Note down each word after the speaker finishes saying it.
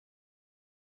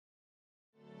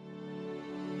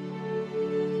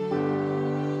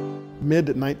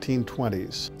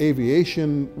mid-1920s,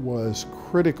 aviation was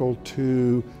critical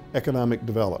to economic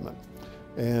development.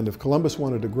 And if Columbus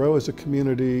wanted to grow as a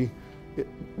community,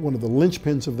 one of the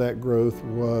linchpins of that growth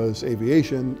was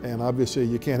aviation, and obviously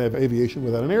you can't have aviation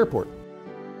without an airport.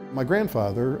 My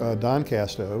grandfather, Don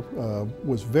Casto,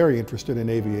 was very interested in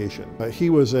aviation. He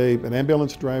was an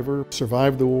ambulance driver,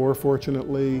 survived the war,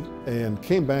 fortunately, and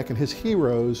came back, and his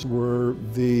heroes were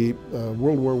the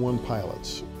World War I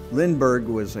pilots. Lindbergh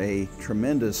was a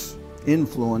tremendous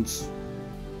influence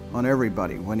on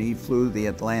everybody. When he flew the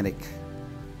Atlantic,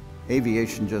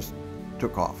 aviation just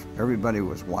took off. Everybody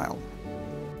was wild.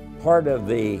 Part of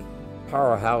the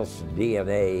powerhouse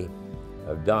DNA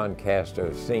of Don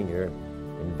Casto Sr.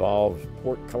 involves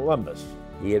Port Columbus.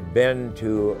 He had been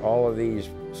to all of these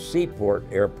seaport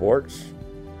airports.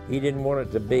 He didn't want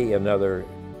it to be another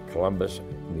Columbus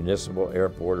Municipal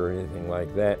Airport or anything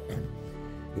like that.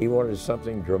 He wanted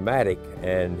something dramatic,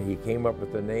 and he came up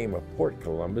with the name of Port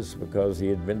Columbus because he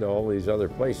had been to all these other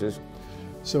places.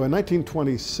 So in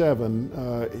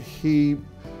 1927, he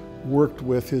worked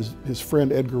with his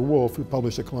friend Edgar Wolfe, who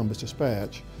published the Columbus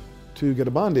Dispatch, to get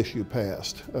a bond issue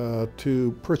passed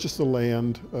to purchase the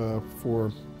land for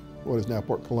what is now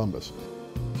Port Columbus.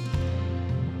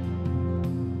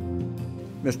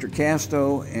 Mr.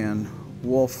 Casto and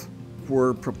Wolfe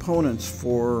were proponents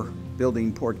for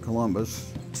building Port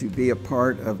Columbus to be a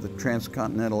part of the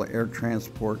transcontinental air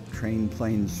transport train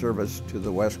plane service to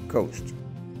the West Coast.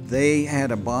 They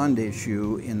had a bond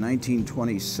issue in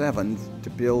 1927 to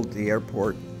build the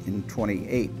airport in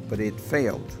 28, but it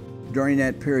failed. During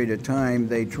that period of time,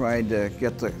 they tried to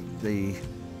get the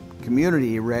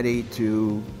community ready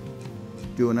to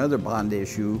do another bond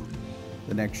issue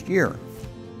the next year.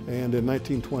 And in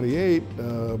 1928,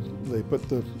 they put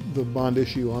the bond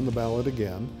issue on the ballot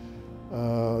again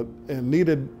and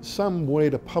needed some way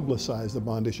to publicize the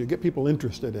bond issue, get people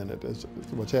interested in it as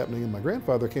what's happening. And my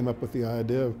grandfather came up with the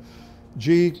idea of,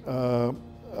 gee, the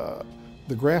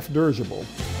Graf dirigible.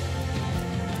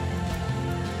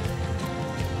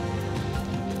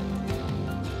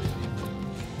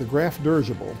 The Graf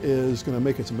dirigible is going to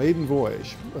make its maiden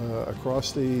voyage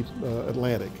across the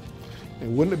Atlantic.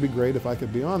 And wouldn't it be great if I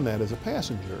could be on that as a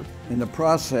passenger? In the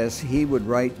process, he would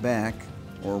write back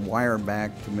or wire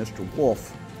back to Mr.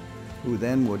 Wolfe, who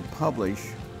then would publish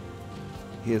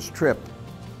his trip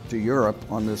to Europe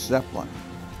on this Zeppelin,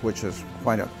 which is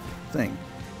quite a thing.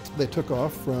 They took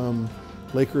off from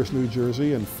Lakehurst, New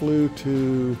Jersey, and flew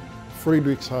to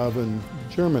Friedrichshafen,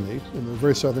 Germany, in the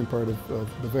very southern part of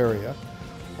Bavaria.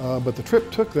 But the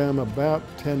trip took them about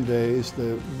 10 days.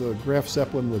 The Graf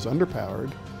Zeppelin was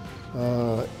underpowered,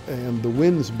 and the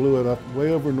winds blew it up way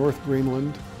over North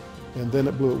Greenland, and then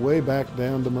it blew it way back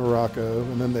down to Morocco,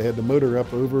 and then they had to motor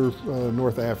up over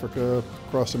North Africa,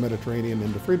 across the Mediterranean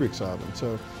into Friedrichshafen.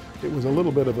 So it was a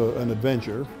little bit of an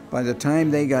adventure. By the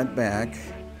time they got back,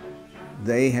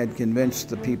 they had convinced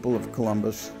the people of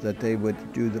Columbus that they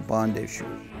would do the bond issue.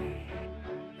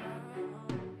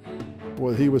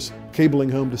 Well, he was cabling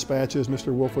home dispatches,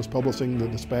 Mr. Wolfe was publishing the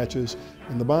dispatches,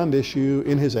 and the bond issue,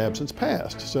 in his absence,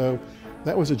 passed. So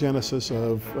that was the genesis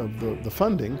of the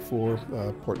funding for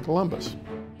Port Columbus.